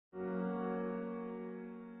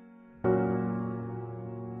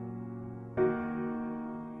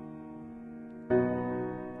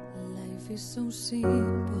is so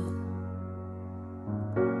simple.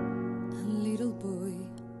 A little boy,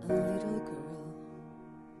 a little girl,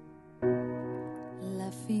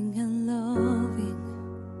 laughing and loving,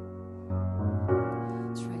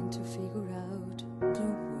 trying to figure out the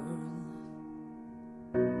world.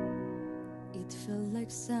 It felt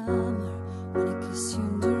like summer when I kissed you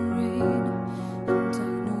in the rain. And I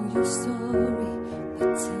know you're sorry,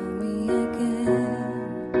 but tell me again.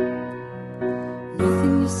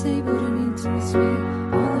 Nothing you say wouldn't interest me.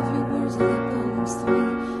 All of your words are like poems to me.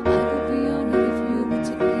 I could be honored if you would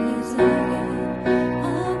take me as I am. I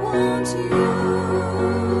want you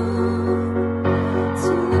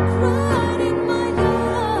to look right in my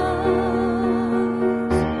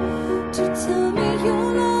eyes, to tell me you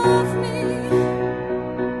love me,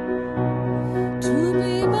 to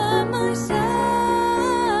be by my side.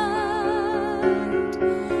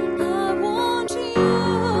 I want you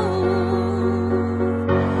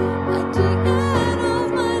at the end of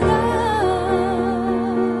my life.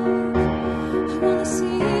 I wanna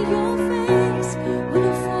see your face when I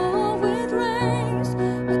fall with rains.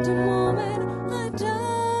 At the moment I die.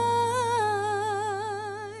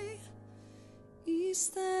 Is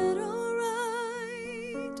that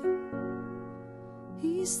alright?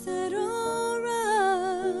 Is that alright?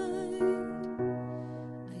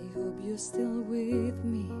 I hope you're still with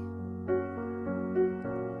me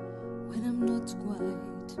when I'm not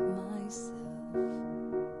quite myself.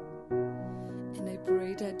 And I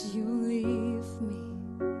pray that you leave me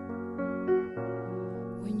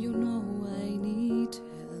when you know I need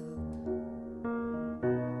help.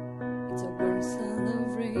 It's a warm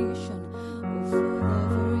celebration of all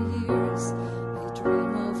of our years. I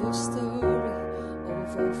dream of a story,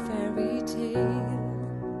 of a fairy tale.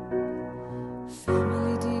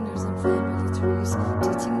 Family dinners and family trees,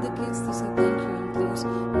 teaching the kids to say thank you and please,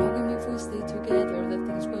 knowing if we stay together that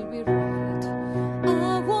things will be right. I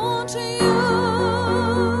want you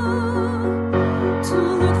to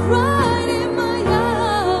look right in my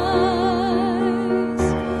eyes,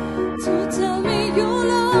 to tell me you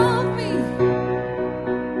love me,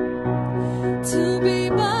 to be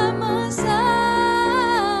by my side.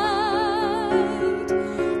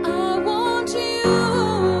 I want you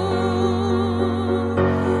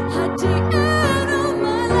at the end of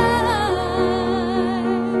my life.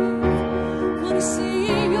 Wanna see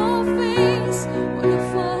your face when I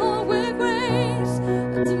fall with grace.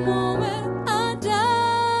 At the moment I die.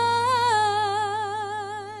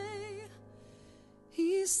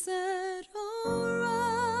 Is that alright?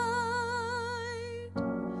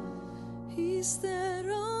 Is that